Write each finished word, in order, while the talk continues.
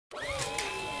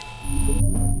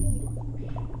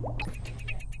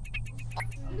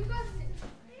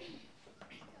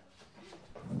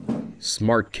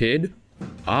Smart kid?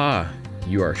 Ah,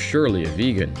 you are surely a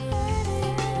vegan.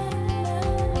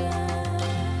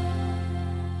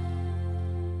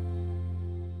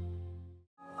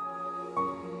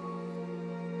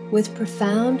 With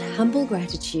profound, humble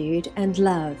gratitude and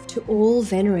love to all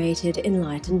venerated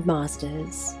enlightened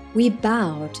masters, we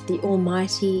bow to the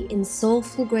Almighty in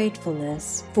soulful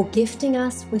gratefulness for gifting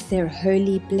us with their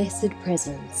holy, blessed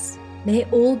presence. May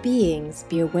all beings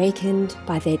be awakened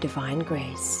by their divine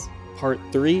grace. Part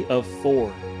 3 of 4.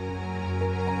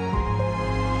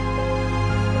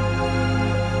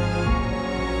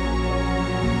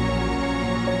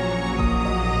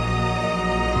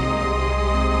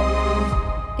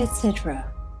 Etc.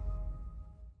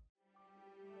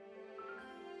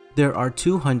 There are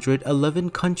 211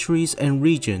 countries and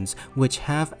regions which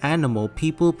have animal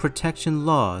people protection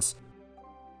laws.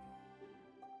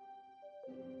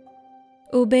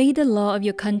 Obey the law of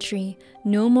your country.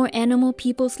 No more animal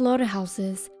people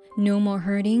slaughterhouses. No more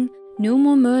hurting. No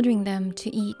more murdering them to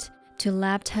eat, to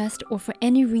lab test, or for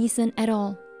any reason at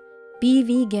all. Be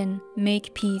vegan.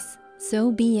 Make peace.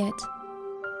 So be it.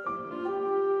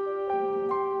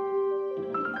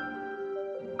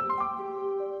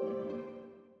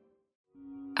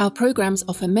 Our programs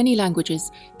offer many languages.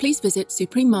 Please visit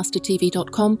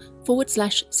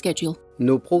suprememastertv.com/schedule.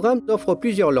 Nos programmes offrent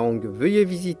plusieurs langues. Veuillez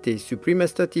visiter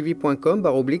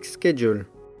suprememastertv.com/schedule.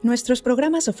 Nuestros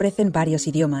programas ofrecen varios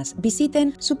idiomas.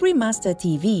 Visiten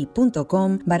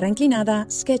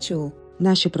suprememastertv.com/schedule.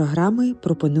 Наші програми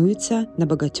пропонуються на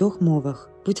багатьох мовах.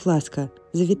 Будь ласка,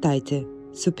 завітайте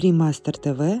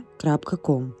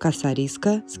suprememastertv.com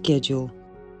 /schedule.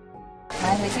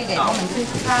 来，回去给他们吃。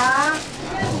好。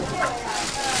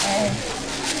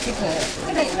这个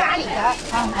是哪里的？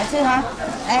好，来吃吗？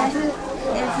来吃，吃。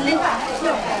6个，1、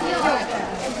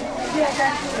2、3、4、5、6、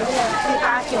7、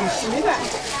8、9、10个。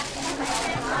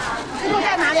这个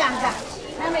再拿2个，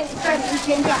那边算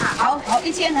1000就好。好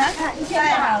，1000哈，1000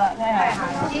太好了，太好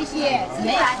了，谢谢。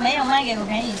没有卖给我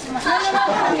便宜是吗？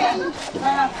便宜。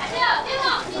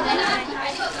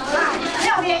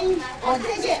要便宜，我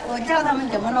谢谢。我教他们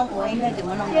怎么弄，我应该怎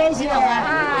么弄。谢谢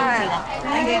啊，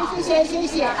谢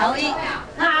谢。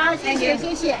好，谢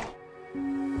谢。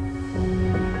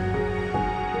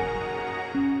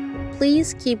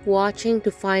Please keep watching to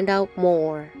find out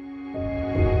more.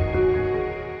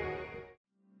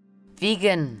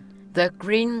 Vegan. The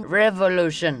Green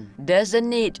Revolution doesn't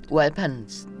need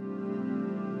weapons.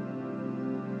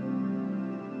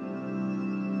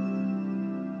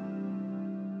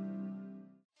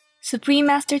 Supreme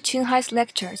Master Ching Hai's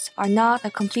lectures are not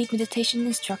a complete meditation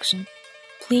instruction.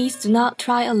 Please do not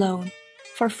try alone.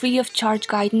 For free of charge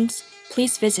guidance,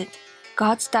 please visit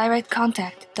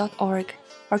godsdirectcontact.org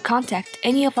or contact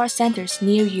any of our centers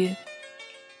near you.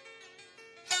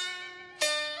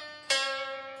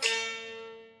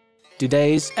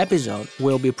 Today's episode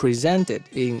will be presented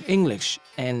in English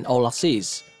and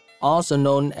Aulacese, also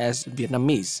known as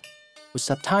Vietnamese, with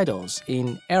subtitles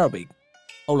in Arabic,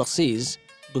 Aulacese,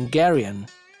 Bulgarian,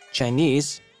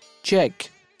 Chinese, Czech,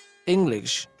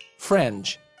 English,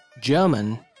 French,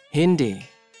 German, Hindi,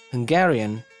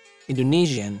 Hungarian,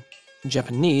 Indonesian,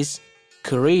 Japanese,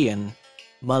 Korean,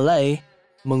 Malay,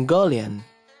 Mongolian,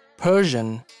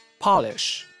 Persian,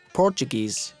 Polish,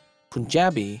 Portuguese,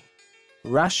 Punjabi,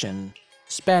 Russian,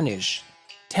 Spanish,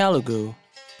 Telugu,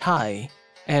 Thai,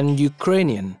 and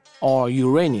Ukrainian or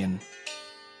Uranian.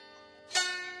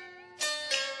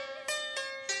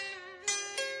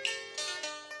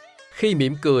 Khi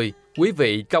mỉm cười, quý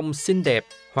vị trông xinh đẹp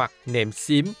hoặc nệm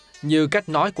xím như cách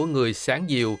nói của người Sáng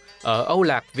Diều ở Âu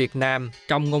Lạc, Việt Nam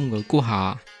trong ngôn ngữ của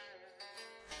họ.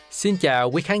 Xin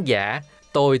chào quý khán giả,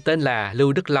 tôi tên là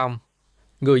Lưu Đức Long.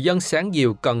 Người dân Sáng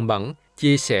Diều cần mẫn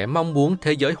chia sẻ mong muốn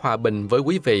thế giới hòa bình với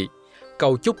quý vị,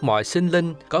 cầu chúc mọi sinh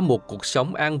linh có một cuộc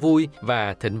sống an vui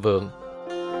và thịnh vượng.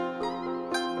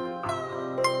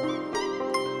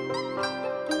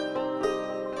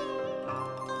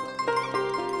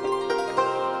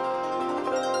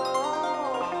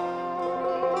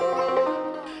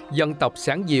 Dân tộc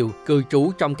Sáng Diều cư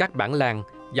trú trong các bản làng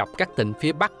dọc các tỉnh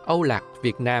phía Bắc Âu Lạc,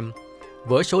 Việt Nam,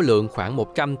 với số lượng khoảng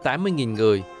 180.000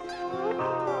 người.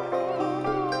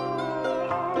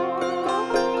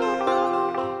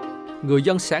 Người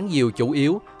dân Sáng Diều chủ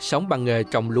yếu sống bằng nghề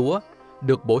trồng lúa,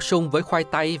 được bổ sung với khoai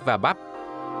tây và bắp.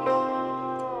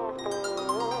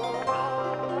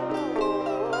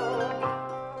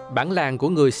 Bản làng của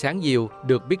người Sáng Diều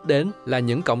được biết đến là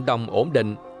những cộng đồng ổn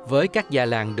định với các già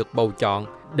làng được bầu chọn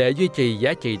để duy trì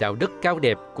giá trị đạo đức cao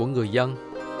đẹp của người dân.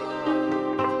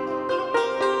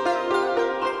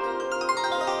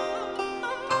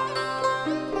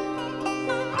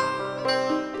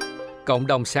 Cộng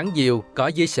đồng Sáng Diều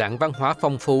có di sản văn hóa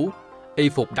phong phú. Y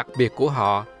phục đặc biệt của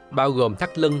họ bao gồm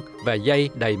thắt lưng và dây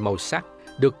đầy màu sắc,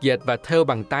 được dệt và thêu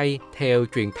bằng tay theo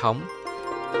truyền thống.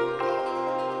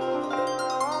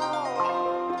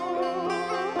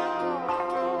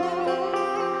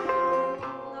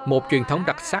 Một truyền thống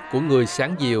đặc sắc của người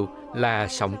Sáng Diều là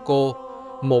sọng cô,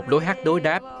 một lối hát đối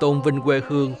đáp tôn vinh quê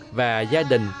hương và gia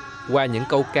đình qua những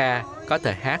câu ca có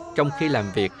thể hát trong khi làm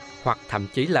việc hoặc thậm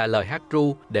chí là lời hát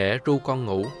ru để ru con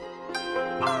ngủ.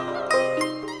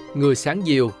 Người Sáng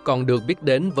Diều còn được biết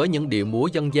đến với những điệu múa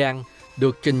dân gian,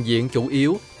 được trình diễn chủ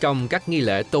yếu trong các nghi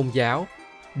lễ tôn giáo,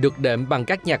 được đệm bằng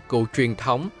các nhạc cụ truyền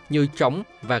thống như trống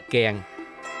và kèn.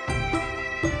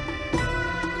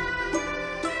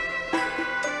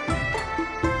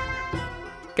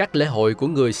 Các lễ hội của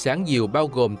người Sáng Diều bao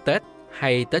gồm Tết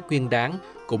hay Tết Nguyên Đán,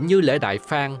 cũng như lễ Đại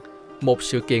Phan, một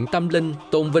sự kiện tâm linh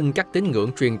tôn vinh các tín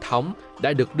ngưỡng truyền thống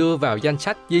đã được đưa vào danh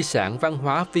sách di sản văn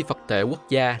hóa phi vật thể quốc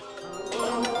gia.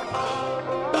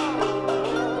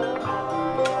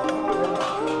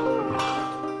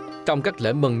 Trong các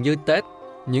lễ mừng như Tết,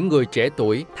 những người trẻ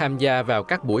tuổi tham gia vào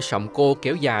các buổi sọng cô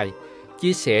kéo dài,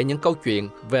 chia sẻ những câu chuyện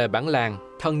về bản làng,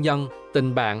 thân nhân,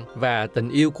 tình bạn và tình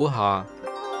yêu của họ.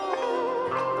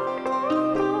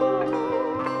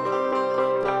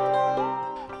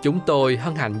 Chúng tôi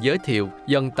hân hạnh giới thiệu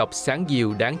dân tộc Sáng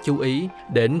Diều đáng chú ý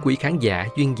đến quý khán giả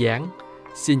duyên dáng.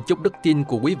 Xin chúc đức tin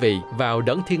của quý vị vào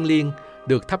đấng thiêng liêng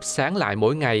được thắp sáng lại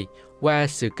mỗi ngày qua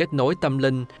sự kết nối tâm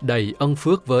linh đầy ân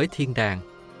phước với thiên đàng.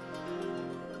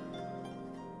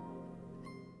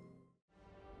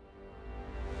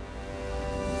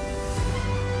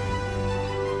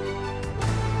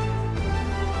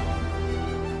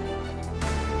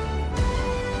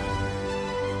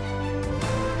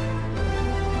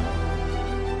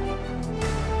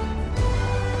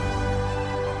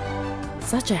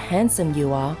 Such a handsome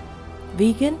you are.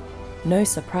 Vegan? No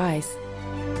surprise.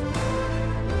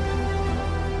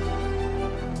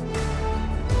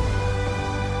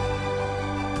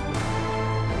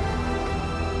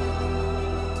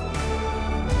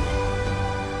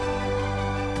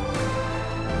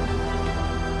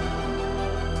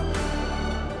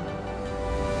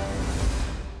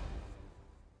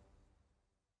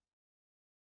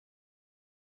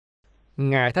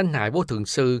 Ngài Thánh Hải Vô Thượng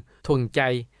Sư Thuần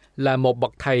Chay là một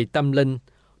bậc thầy tâm linh,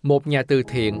 một nhà từ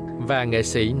thiện và nghệ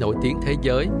sĩ nổi tiếng thế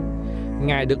giới.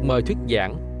 Ngài được mời thuyết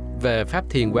giảng về Pháp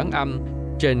Thiền Quán Âm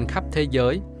trên khắp thế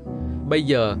giới. Bây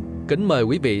giờ, kính mời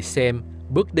quý vị xem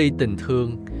Bước đi tình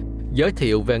thương, giới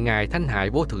thiệu về Ngài Thánh Hải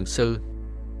Vô Thượng Sư.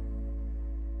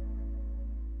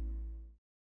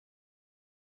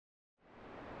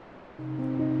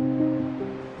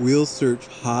 We'll search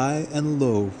high and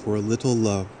low for a little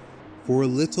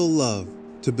love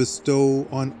to bestow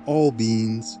on all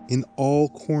beings in all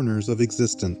corners of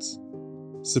existence.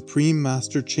 Supreme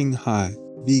Master Ching Hai,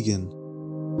 Vegan.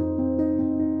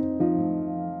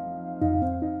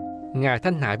 Ngài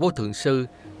Thánh Hải Vô Thượng Sư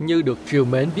như được triều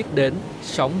mến biết đến,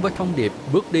 sống với thông điệp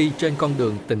bước đi trên con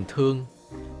đường tình thương.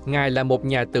 Ngài là một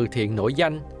nhà từ thiện nổi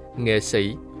danh, nghệ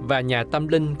sĩ và nhà tâm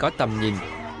linh có tầm nhìn.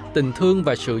 Tình thương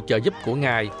và sự trợ giúp của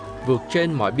Ngài vượt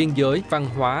trên mọi biên giới văn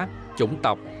hóa, chủng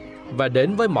tộc và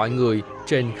đến với mọi người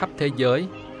trên khắp thế giới,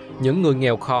 những người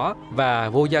nghèo khó và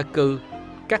vô gia cư,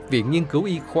 các viện nghiên cứu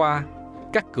y khoa,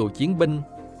 các cựu chiến binh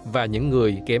và những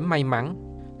người kém may mắn,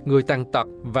 người tàn tật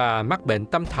và mắc bệnh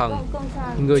tâm thần,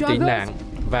 người tị nạn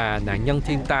và nạn nhân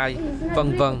thiên tai,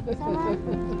 vân vân.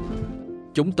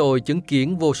 Chúng tôi chứng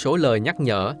kiến vô số lời nhắc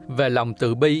nhở về lòng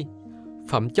từ bi,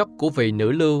 phẩm chất của vị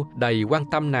nữ lưu đầy quan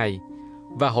tâm này,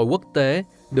 và hội quốc tế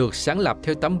được sáng lập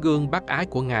theo tấm gương bác ái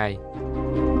của Ngài.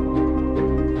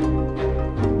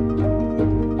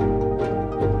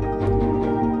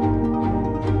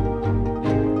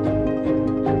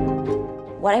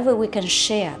 Whatever we can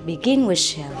share, begin with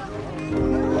sharing.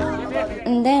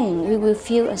 And then we will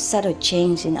feel a subtle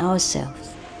change in ourselves.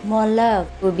 More love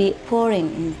will be pouring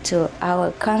into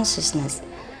our consciousness,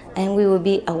 and we will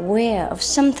be aware of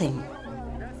something.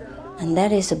 And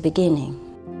that is a beginning.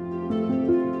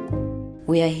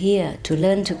 We are here to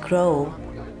learn to grow,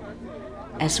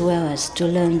 as well as to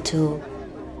learn to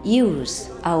use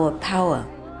our power,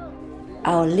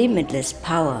 our limitless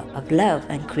power of love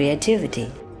and creativity,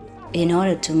 in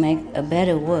order to make a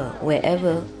better world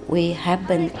wherever we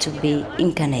happen to be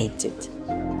incarnated.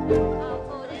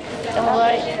 Don't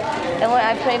worry,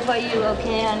 I pray for you,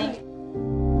 okay, honey?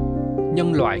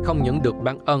 Nhân loại không những được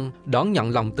ban ân đón nhận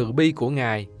lòng từ bi của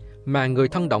Ngài, mà người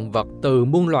thân động vật từ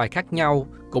muôn loài khác nhau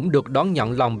cũng được đón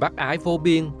nhận lòng bác ái vô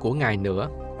biên của Ngài nữa.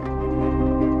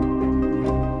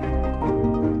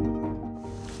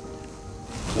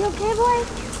 You okay, boy?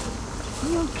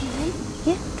 you okay?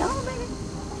 Yeah, come on, baby.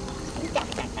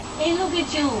 Hey, look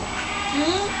at you.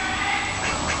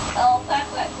 Oh, quack.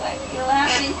 You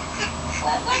happy?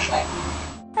 Quack.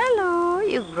 Hello,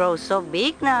 you grow so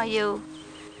big now, you.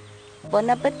 Bon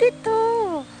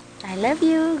appetito. I love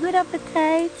you. Good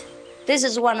appetite. This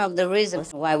is one of the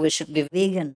reasons why we should be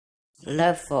vegan.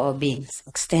 Love for our beings,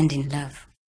 extending love.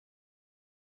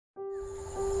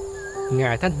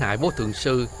 Ngài Thánh Hải Vô Thượng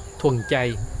Sư thuần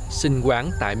chay, sinh quán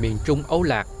tại miền Trung Âu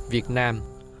Lạc, Việt Nam.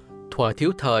 Thuở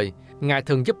thiếu thời, Ngài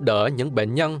thường giúp đỡ những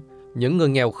bệnh nhân, những người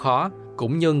nghèo khó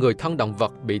cũng như người thân động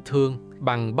vật bị thương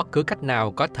bằng bất cứ cách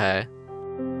nào có thể.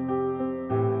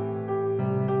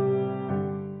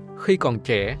 Khi còn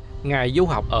trẻ, Ngài du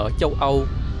học ở châu Âu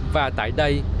và tại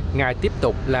đây, Ngài tiếp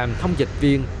tục làm thông dịch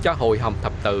viên cho Hội Hồng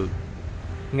Thập Tự.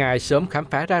 Ngài sớm khám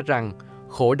phá ra rằng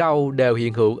khổ đau đều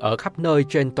hiện hữu ở khắp nơi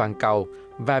trên toàn cầu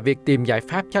và việc tìm giải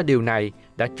pháp cho điều này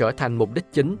đã trở thành mục đích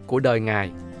chính của đời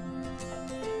Ngài.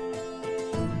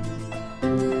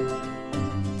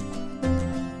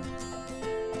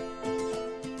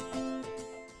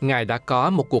 Ngài đã có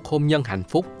một cuộc hôn nhân hạnh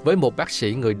phúc với một bác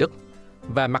sĩ người Đức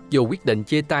và mặc dù quyết định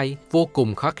chia tay vô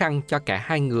cùng khó khăn cho cả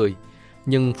hai người,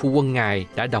 nhưng phu quân Ngài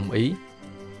đã đồng ý.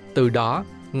 Từ đó,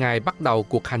 Ngài bắt đầu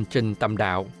cuộc hành trình tầm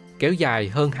đạo, kéo dài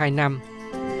hơn 2 năm.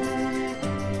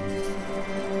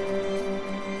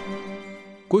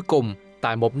 Cuối cùng,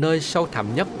 tại một nơi sâu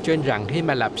thẳm nhất trên rặng Hy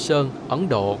Ma Lạp Sơn, Ấn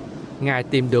Độ, Ngài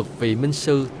tìm được vị minh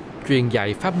sư, truyền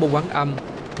dạy pháp môn Quán Âm,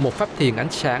 một pháp thiền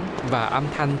ánh sáng và âm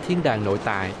thanh thiên đàng nội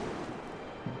tại.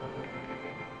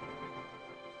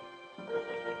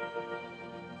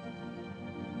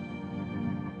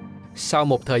 Sau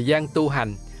một thời gian tu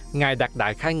hành, Ngài đạt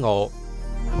đại khai ngộ.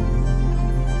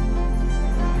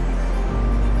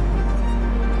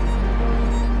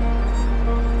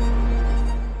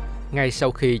 Ngay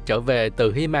sau khi trở về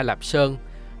từ Hy Ma Lạp Sơn,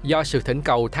 do sự thỉnh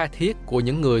cầu tha thiết của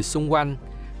những người xung quanh,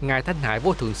 Ngài Thánh Hải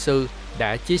Vô Thượng Sư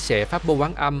đã chia sẻ pháp môn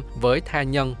Quán Âm với tha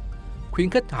nhân, khuyến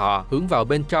khích họ hướng vào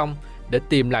bên trong để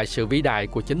tìm lại sự vĩ đại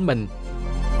của chính mình.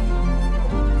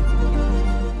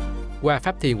 Qua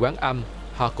pháp thiền Quán Âm,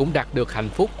 họ cũng đạt được hạnh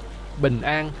phúc, bình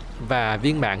an và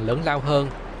viên mãn lớn lao hơn.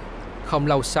 Không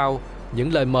lâu sau,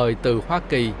 những lời mời từ Hoa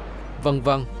Kỳ, vân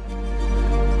vân.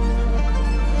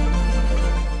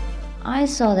 I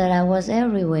saw that I was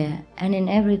everywhere and in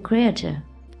every creature.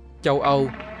 Châu Âu.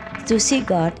 To see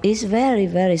God is very,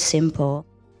 very simple.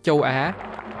 Châu Á.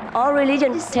 All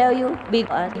religions tell you be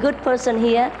a good person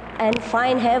here and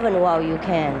find heaven while you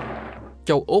can.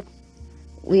 Châu Úc.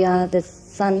 We are the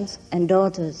sons and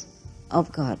daughters of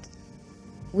God.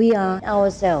 We are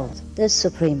ourselves, the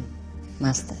Supreme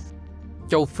Master.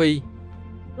 Châu Phi.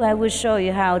 I will show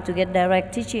you how to get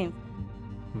direct teaching.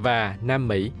 Và Nam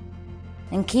Mỹ.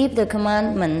 And keep the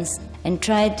commandments and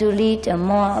try to lead a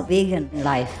more vegan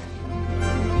life.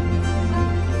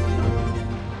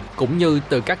 Cũng như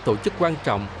từ các tổ chức quan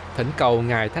trọng thỉnh cầu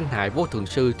Ngài Thánh Hải Vô Thượng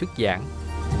Sư thuyết giảng.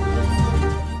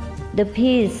 The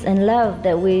peace and love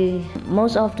that we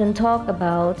most often talk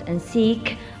about and seek,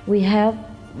 we have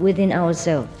within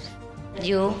ourselves.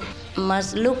 You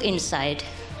must look inside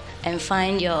and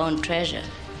find your own treasure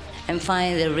and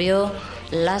find the real,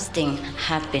 lasting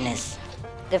happiness.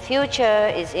 The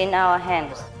future is in our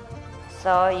hands.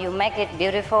 So you make it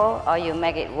beautiful or you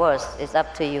make it worse, it's up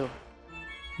to you.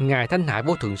 Ngài Thánh Hải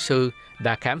Vô Thượng Sư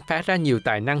đã khám phá ra nhiều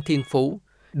tài năng thiên phú,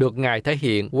 được Ngài thể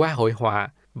hiện qua hội họa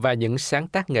và những sáng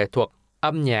tác nghệ thuật,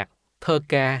 âm nhạc, thơ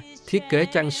ca, thiết kế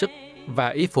trang sức và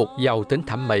y phục giàu tính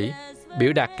thẩm mỹ,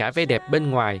 biểu đạt cả vẻ đẹp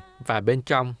bên ngoài và bên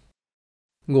trong.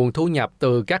 Nguồn thu nhập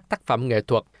từ các tác phẩm nghệ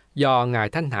thuật do Ngài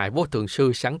Thánh Hải Vô Thượng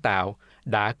Sư sáng tạo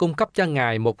đã cung cấp cho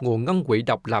Ngài một nguồn ngân quỹ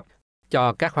độc lập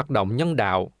cho các hoạt động nhân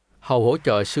đạo, hầu hỗ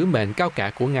trợ sứ mệnh cao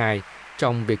cả của Ngài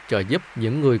trong việc trợ giúp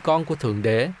những người con của Thượng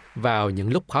Đế vào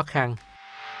những lúc khó khăn.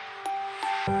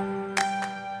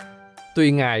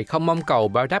 Tuy Ngài không mong cầu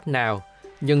báo đáp nào,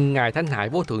 nhưng Ngài Thánh Hải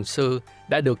Vô Thượng Sư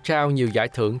đã được trao nhiều giải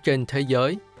thưởng trên thế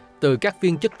giới, từ các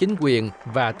viên chức chính quyền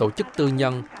và tổ chức tư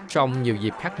nhân trong nhiều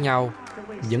dịp khác nhau.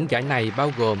 Những giải này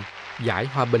bao gồm Giải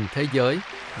Hòa bình Thế giới,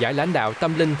 Giải Lãnh đạo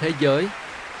Tâm linh Thế giới,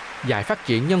 Giải Phát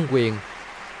triển Nhân quyền,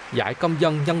 Giải Công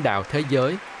dân Nhân đạo Thế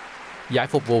giới, Giải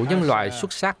Phục vụ Nhân loại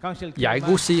xuất sắc, Giải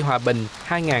Gucci Hòa bình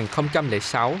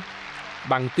 2006,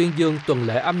 bằng tuyên dương tuần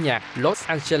lễ âm nhạc Los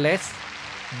Angeles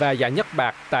và Giải Nhất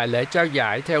Bạc tại lễ trao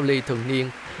giải theo ly thường niên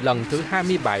lần thứ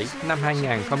 27 năm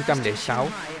 2006.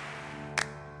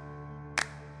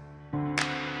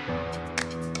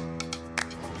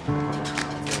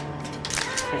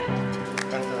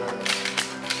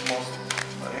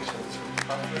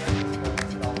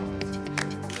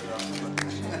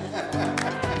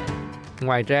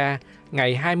 Ngoài ra,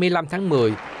 ngày 25 tháng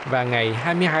 10 và ngày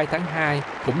 22 tháng 2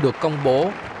 cũng được công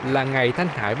bố là ngày Thánh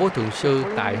Hải Vô Thượng Sư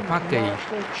tại Hoa Kỳ.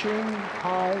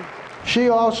 She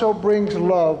also brings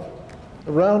love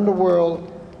around the world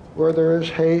where there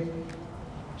is hate.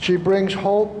 She brings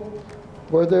hope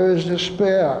where there is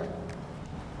despair.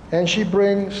 And she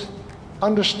brings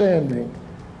understanding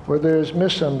where there is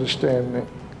misunderstanding.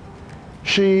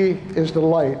 She is the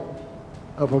light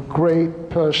of a great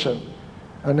person,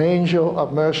 an angel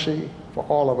of mercy for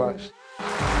all of us.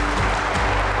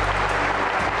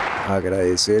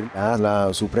 Agradecer a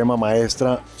la Suprema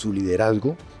Maestra su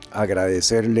liderazgo,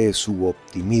 agradecerle su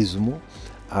optimismo,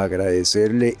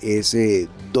 agradecerle ese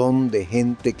don de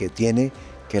gente que tiene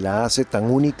que la hace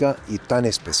tan única y tan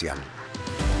especial.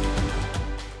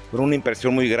 Fue una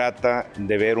impresión muy grata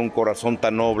de ver un corazón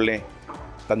tan noble,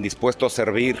 tan dispuesto a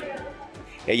servir.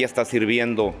 Ella está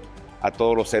sirviendo a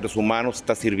todos los seres humanos,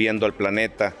 está sirviendo al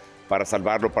planeta para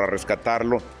salvarlo, para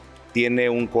rescatarlo. Tiene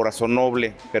un corazón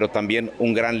noble, pero también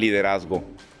un gran liderazgo.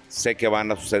 Sé que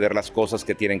van a suceder las cosas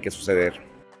que tienen que suceder.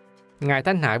 Ngài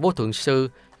Thánh Hải Vô Thượng Sư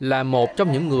là một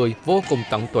trong những người vô cùng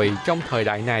tận tụy trong thời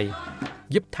đại này,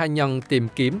 giúp tha nhân tìm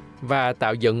kiếm và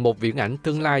tạo dựng một viễn ảnh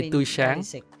tương lai tươi sáng.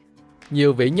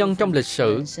 Nhiều vị nhân trong lịch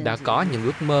sử đã có những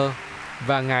ước mơ,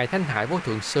 và Ngài Thánh Hải Vô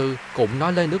Thượng Sư cũng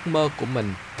nói lên ước mơ của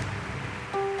mình.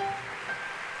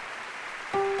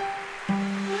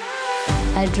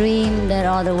 I dream that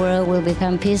all the world will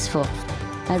become peaceful.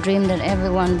 I dream that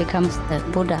everyone becomes the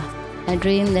Buddha. I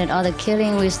dream that all the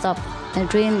killing will stop. I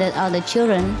dream that all the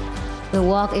children will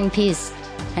walk in peace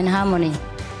and harmony.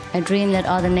 I dream that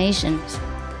all the nations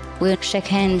will shake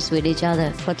hands with each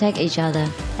other, protect each other,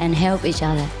 and help each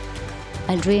other.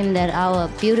 I dream that our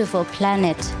beautiful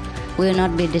planet will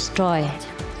not be destroyed.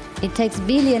 It takes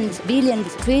billions,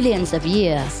 trillions of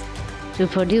years to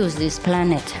produce this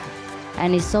planet.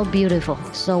 And it's so beautiful,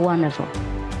 so wonderful.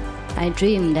 I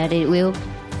dream that it will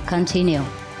continue,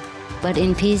 but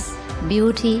in peace,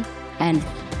 beauty, and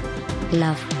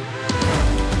love.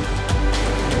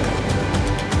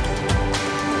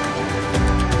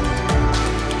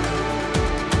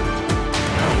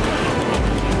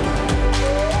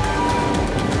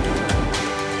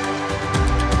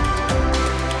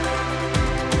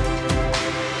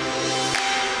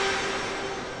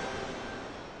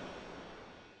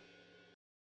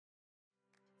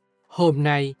 Hôm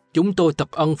nay, chúng tôi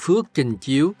thật ân phước trình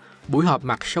chiếu buổi họp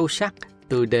mặt sâu sắc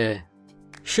từ đề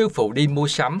Sư phụ đi mua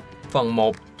sắm phần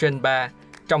 1/3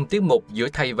 trong tiết mục Giữa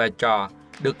thầy và trò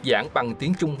được giảng bằng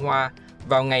tiếng Trung Hoa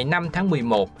vào ngày 5 tháng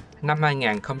 11 năm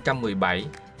 2017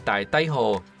 tại Tây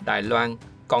Hồ, Đài Loan,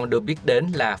 còn được biết đến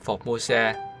là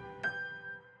Formosa.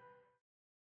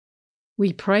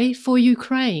 We pray for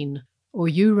Ukraine,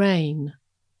 or you reign.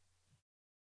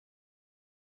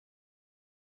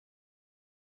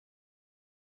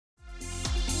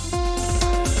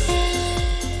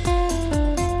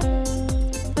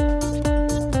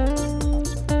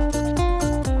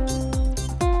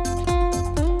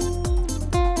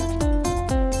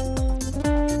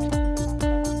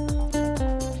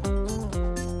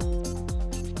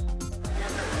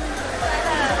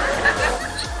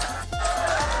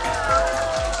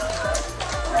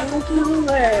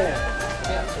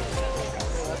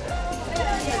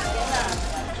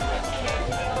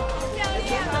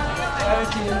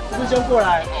师兄过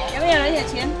来，有没有人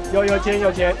有钱？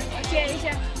有钱。借一下。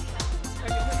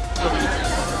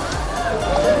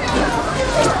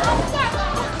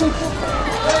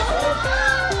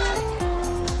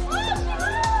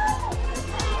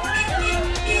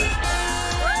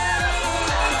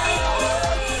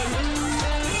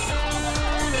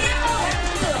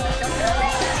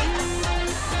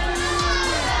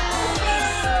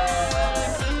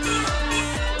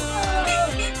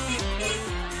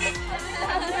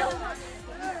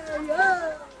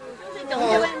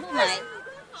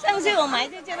上次我买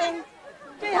在这边，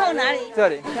最后哪里？这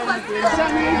里。男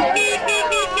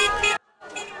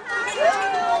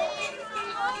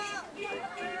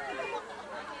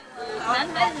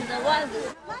孩子的袜子，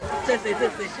这10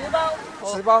包。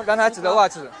10包男孩子的袜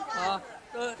子。好，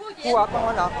付啊，帮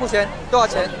我拿，付钱，多少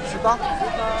钱？10包。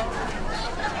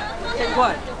1000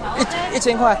块。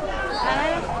1000块。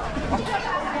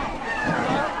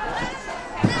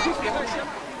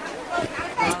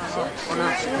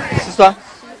10双。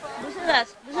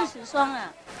不是10双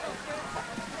啊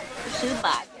，10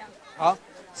把这样。好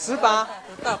，10把。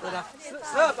大的呢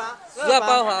？12把。12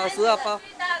包好，12包。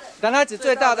男孩子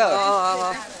最大的。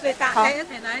好。最大。好。男孩子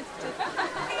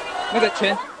那个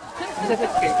钱，你在这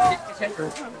给钱。上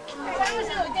次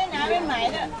我在哪边买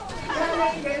的？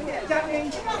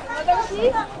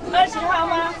 20号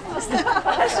吗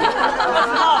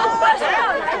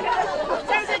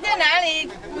上次在哪里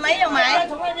没有买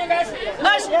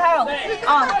？20号。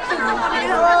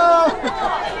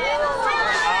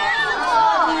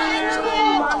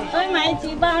会买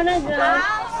几包那个？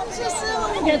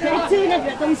那个可以吃那个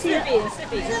东西。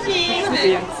柿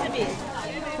饼。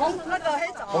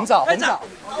红枣。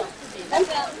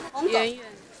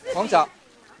红枣。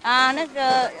啊，那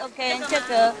个 OK， 这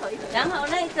个，然后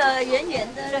那个圆圆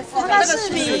的，那个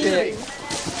柿饼。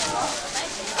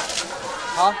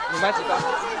好，你买几包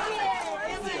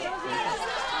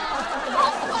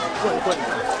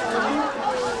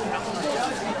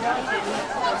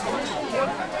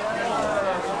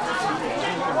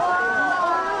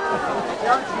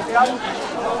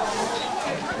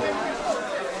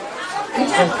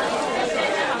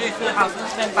？40号是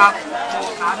面包，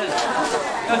茶的，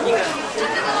要几个？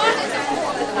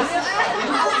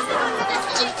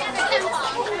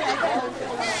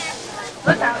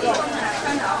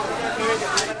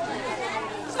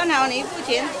算好你付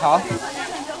钱。好。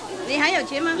你还有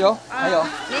钱吗？有，还有。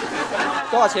你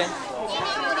多少钱？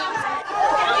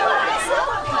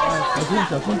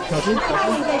小心！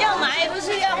要买不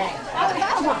是要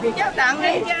挡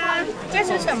人家，这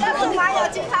是什么？这是麻油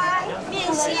鸡汤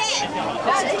面线，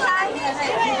谁汤？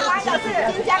麻油是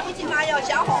金加一斤麻油，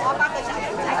小火8个小时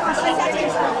才放剩下去，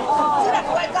吃了不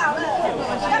会燥热。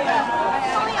那个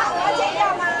而且要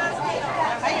吗？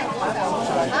还有多少？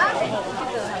啊？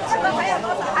这个还有多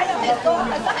少？还有很多，可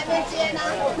是还没接呢。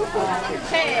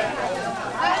对，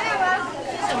还有吗？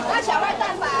那小麦蛋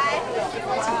白。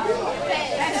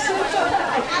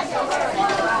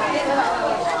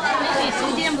时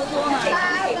间不多嘛。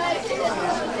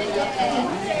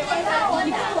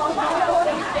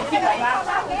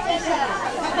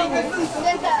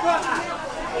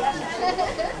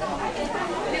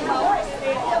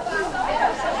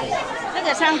那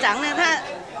个乡长呢，他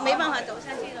没办法走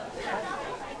下去了。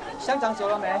乡长走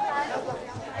了没？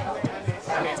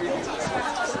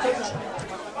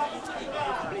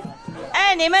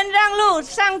哎，你们让路，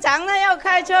乡长呢要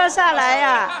开车下来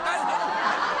呀。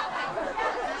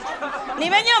你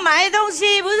们要买东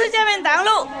西，不是这边挡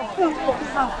路。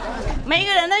每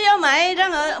个人都要买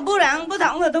任何不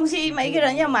同的东西，每个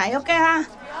人要买 ，OK 哈？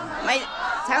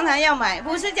常常要买，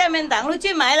不是这边挡路，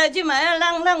去买了，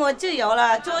让我自由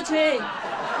了，出去。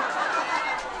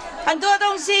很多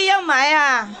东西要买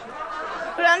啊，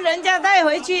不然人家带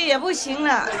回去也不行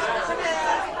了。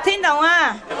听懂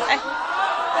吗？哎。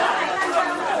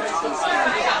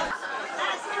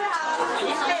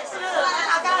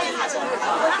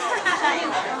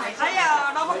还有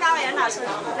萝卜糕也很好吃，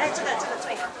哎，这个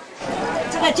最好。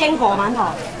这个坚果馒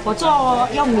头，我做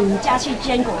用米加去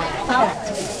坚果。好。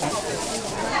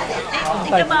一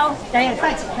个包，袋子。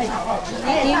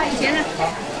你付钱了？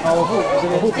好，我付。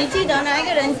你记得哪一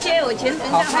个人接我钱？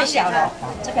好，太小了，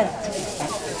这个。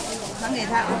还给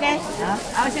他 ，OK。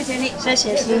好，谢谢你，谢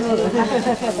谢师傅。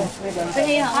生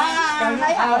意好啊，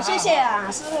还好，谢谢啊，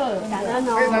师傅，感恩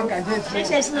哦。非常感谢，谢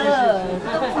谢师傅。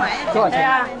都不买，对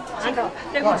啊，馒头，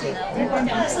对不起，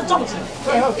是粽子。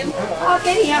好，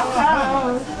给你啊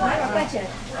，200块钱，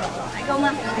还够吗？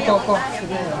够。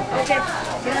OK，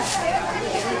行了。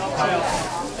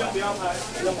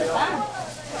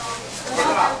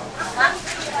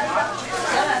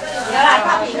有了，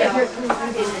差评有。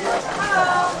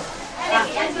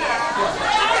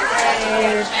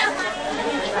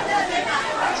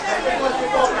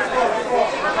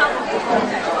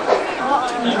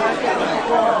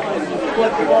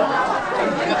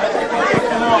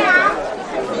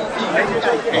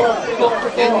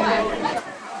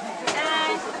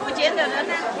付钱的人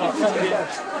呢？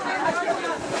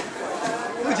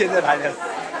付钱的来了。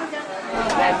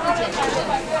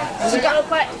12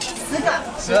块，10个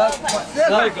，12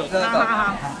个，好，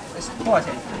多少钱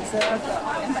？12个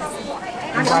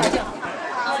，240。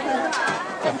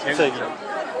这个。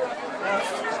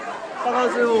报告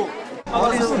师傅。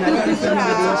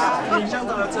乡长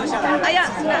的车下来。哎呀，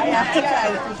是的，哎呀，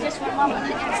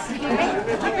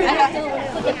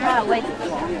不给他位置，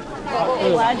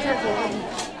我完这个。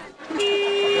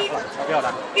钞票来。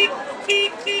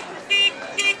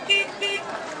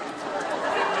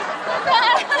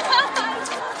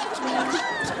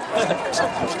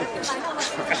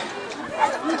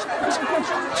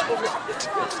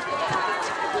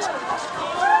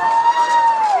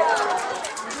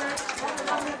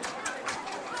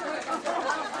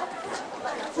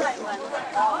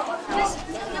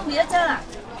要别车了，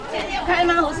要开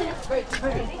吗？不是，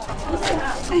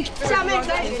下面可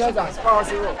以。乡长，报告师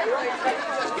傅。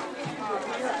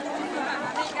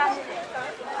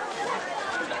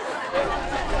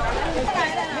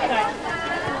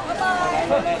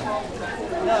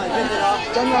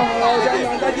香港好，香港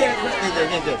再见。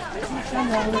念着。香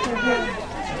港再见。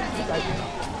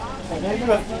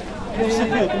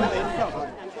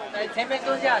来前面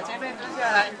蹲下，前面蹲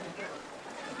下来，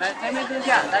来前面蹲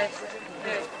下来，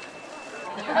对。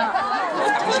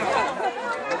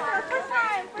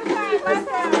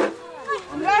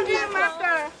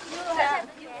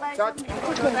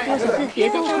是别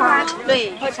的花，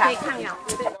对，会抗氧化。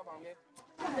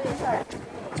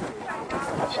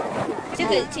这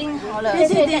个已经好了，对，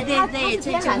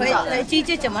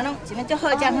就怎么弄？怎么就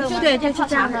喝这样喝吗？对，就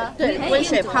这样喝。对，温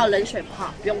水泡，冷水泡，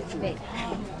不用煮。对。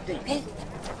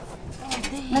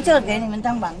那这个给你们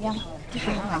当榜样。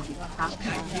好。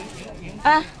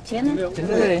啊，钱呢？钱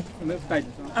在这里，有没有袋子？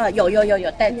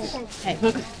有袋子。哎，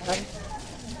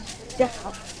这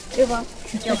好，6包，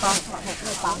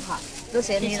好。都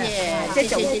写你了，谢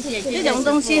谢。这种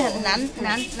东西很难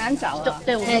找啊。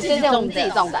对，我们自己种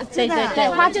的。对，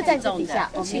花就在这底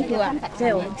下。辛苦啊。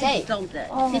对，我们自己种的。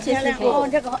谢谢师傅。哦，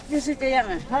这个就是这样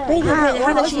啊。对，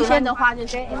它的新鲜的花就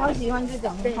是。好喜欢这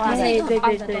种花。对。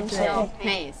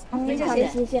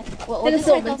谢谢。这个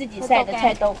是我们自己晒的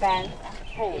菜豆干。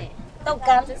豆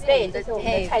干，对，这是我们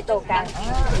的菜豆干。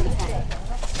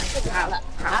好了，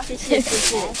好，谢谢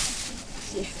师傅。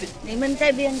你们这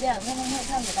边这样，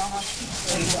看得到吗？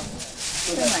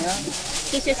再买了，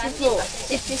谢谢师傅，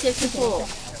谢谢师傅。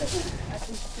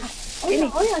给你，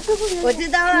我知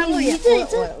道了，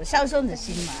我孝顺的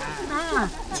心嘛。啊，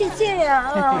谢谢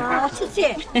啊，谢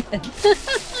谢。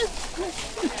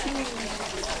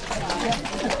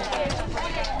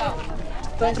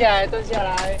蹲下来，蹲下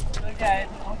来。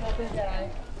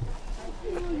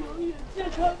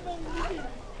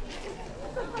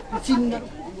金的。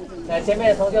来，前面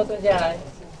的同学蹲下来，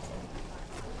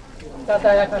让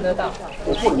大家看得到。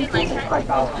太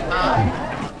高了。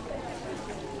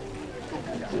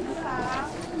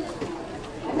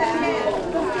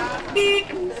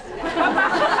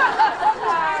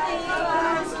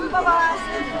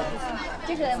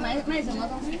这个卖什么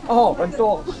东西？哦，很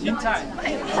多芹菜。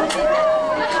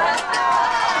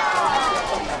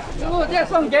师傅，这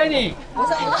送给你。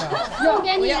送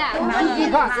给你啦，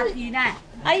你看。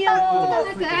哎呦，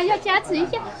这个要加持一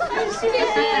下，谢谢。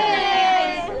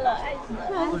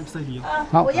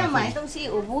我要买东西，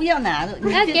我不要拿的。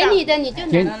那给你的你就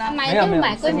拿，买就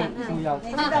买，归买。要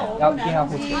一定要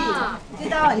付钱。知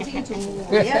道很清楚，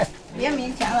不要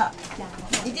勉强了。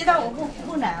你知道我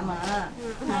不拿嘛？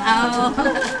好，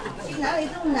去哪里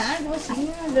都拿都行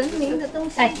啊，人民的东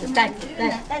西。袋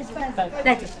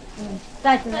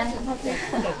子呢？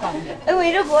因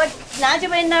为如果拿这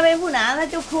边那边不拿，他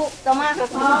就哭，懂吗？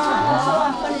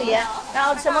哦，分离啊，然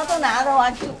后什么都拿的话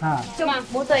就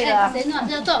不对了。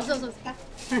走，就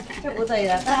不对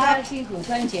了，大家辛苦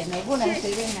赚钱，你不能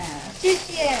随便拿。谢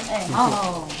谢。哎，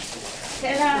好，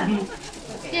对了，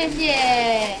谢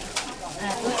谢。那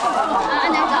个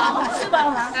4包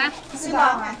吗？4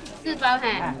包，4包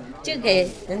哈，就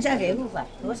等下给付款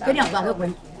多少？给2包就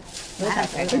滚。佢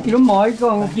叫買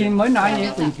個見唔拿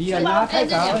嘢電子啊，拿太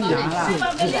早拿啦。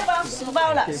10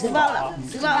包了。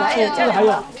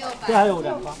这还有2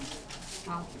包。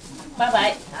好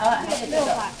，800，好，还有这个，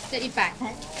这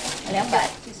100，200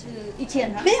就是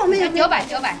1000哈。没有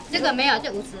900，这个没有，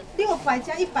就50。600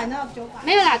加100那900。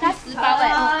没有啦，它10包哎。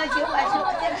啊，900，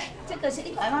这个是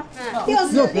100吗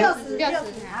？60。啊，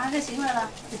那行了啦。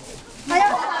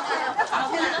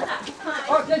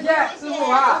好，谢谢师傅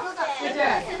啊，谢谢。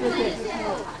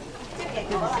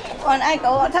我很爱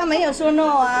狗，他没有说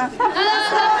no 啊。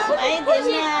买一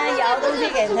点呀，咬东西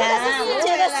给他。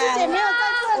这个师姐没有在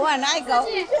这里。我很爱狗，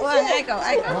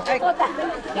爱狗。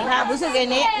给他不是给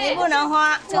你，你不能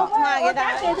花，就花给他。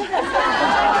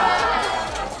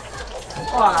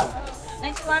哇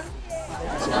 ，next one。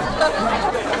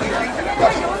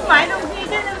买东西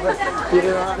真的不是这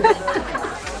样。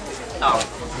好。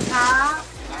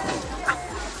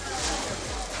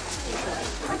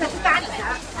这个是咖喱的。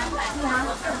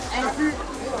哎，是6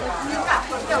个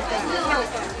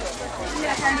，1、2、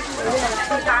3、4、6、7、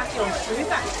8、9、10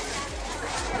个。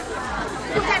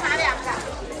再拿2个，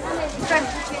赚1000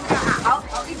就好。好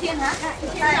，1000啊，1000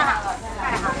就好了。太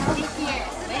好，谢谢。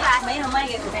没有卖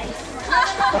给谁。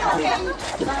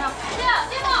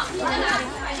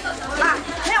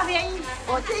没有便宜，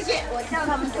我谢谢，我叫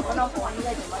他们怎么弄，我应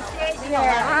该怎么弄。谢谢啊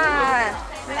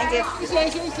 ，Thank you， 谢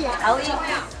谢，好意，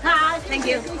好 ，Thank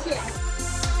you， 谢谢。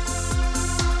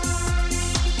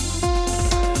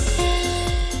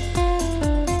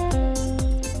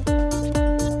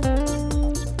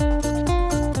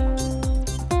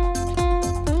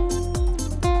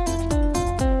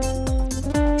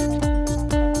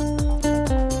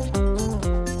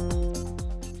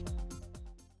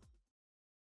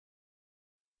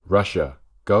Russia,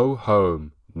 go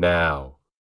home now.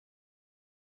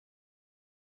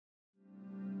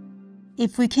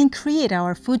 If we can create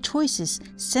our food choices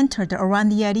centered around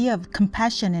the idea of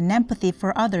compassion and empathy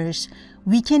for others,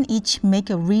 we can each make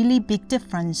a really big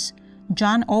difference.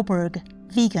 John Oberg,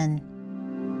 vegan.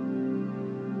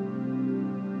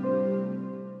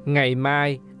 Ngày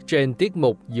mai, trên tiết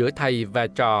mục Giữa Thầy và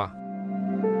Trò.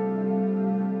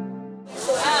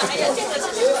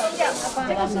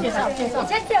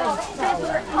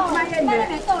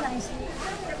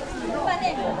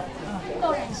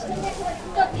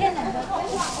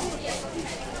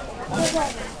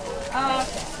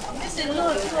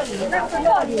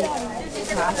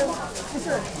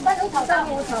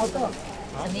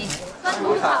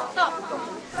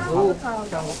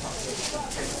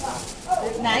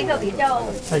哪一个比较？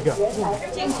这个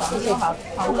清爽就好。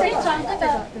可以装这个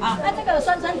啊，它这个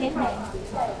酸酸甜甜，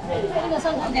这个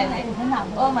酸酸甜甜很好。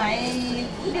我买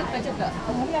6个这个，啊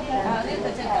，6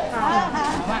个这个，好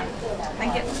吧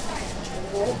 ，Thank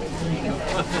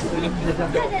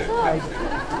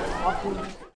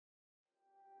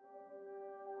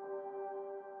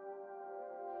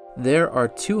you。There are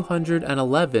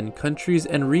 211 countries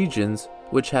and regions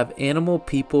which have animal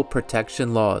people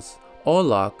protection laws.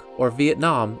 OLAC, or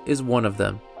Vietnam, is one of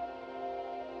them.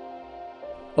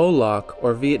 OLAC,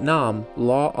 or Vietnam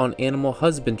Law on Animal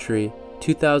Husbandry,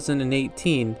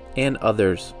 2018, and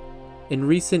others. In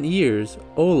recent years,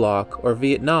 OLAC, or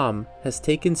Vietnam, has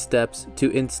taken steps to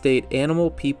instate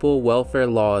animal people welfare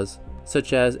laws,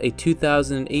 such as a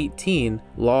 2018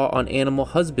 law on animal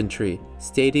husbandry,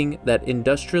 stating that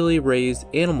industrially raised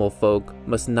animal folk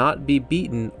must not be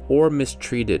beaten or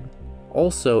mistreated.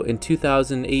 Also in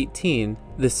 2018,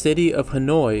 the city of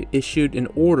Hanoi issued an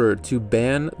order to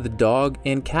ban the dog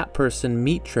and cat person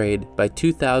meat trade by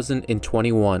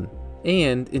 2021.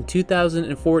 And in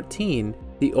 2014,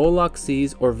 the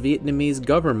Olac-Seas, or Vietnamese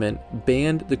government,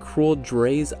 banned the cruel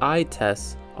Dre's eye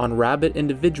tests on rabbit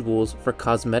individuals for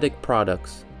cosmetic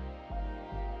products.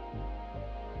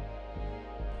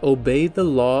 Obey the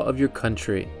law of your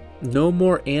country. No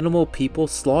more animal people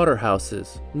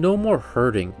slaughterhouses. No more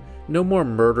hurting. No more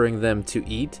murdering them to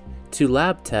eat, to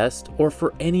lab test, or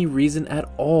for any reason at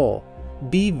all.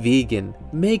 Be vegan.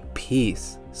 Make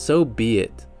peace. So be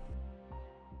it.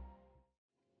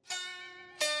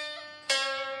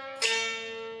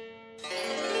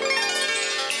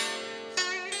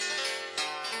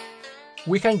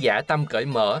 Quý khán giả tâm cởi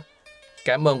mở,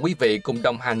 cảm ơn quý vị cùng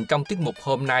đồng hành trong tiết mục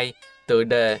hôm nay, tựa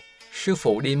đề Sư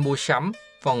phụ đi mua sắm,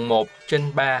 phần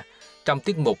 1/3 trong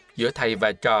tiết mục Giữa Thầy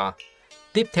và Trò.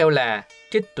 Tiếp theo là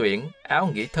trích tuyển áo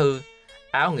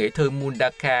nghĩa thư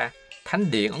Mundaka,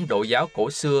 Thánh điện Ấn Độ giáo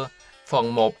cổ xưa,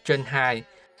 phần 1/2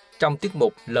 trong tiết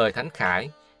mục Lời Thánh Khải,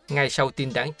 ngay sau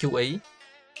tin đáng chú ý.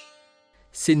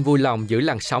 Xin vui lòng giữ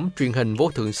làn sóng truyền hình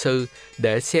Vô Thượng Sư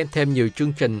để xem thêm nhiều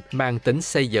chương trình mang tính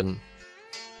xây dựng.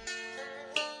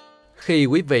 Khi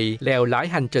quý vị leo lái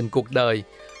hành trình cuộc đời,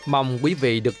 mong quý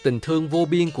vị được tình thương vô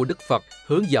biên của Đức Phật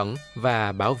hướng dẫn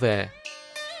và bảo vệ.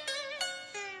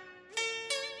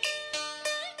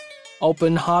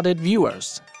 Open-hearted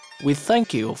viewers, we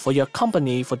thank you for your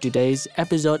company for today's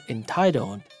episode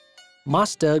entitled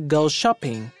Master Goes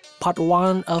Shopping, Part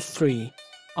 1 of 3,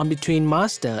 on Between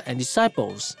Master and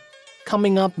Disciples.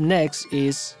 Coming up next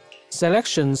is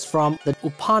selections from the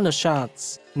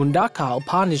Upanishads, Mundaka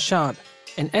Upanishad,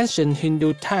 an ancient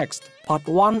Hindu text, Part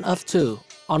 1 of 2,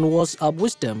 on Words of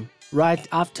Wisdom, right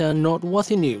after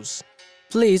noteworthy news.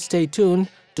 Please stay tuned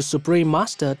to Supreme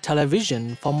Master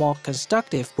Television for more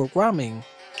constructive programming.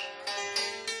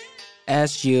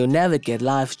 As you navigate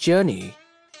life's journey,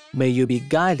 may you be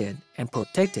guided and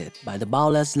protected by the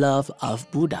boundless love of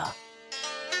Buddha.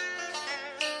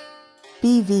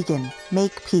 Be vegan,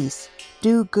 make peace,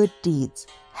 do good deeds.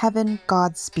 Heaven,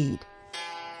 Godspeed.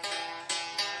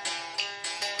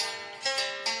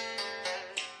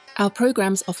 Our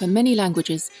programs offer many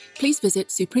languages. Please visit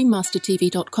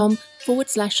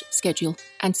suprememastertv.com/schedule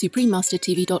and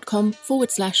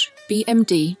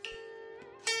suprememastertv.com/BMD.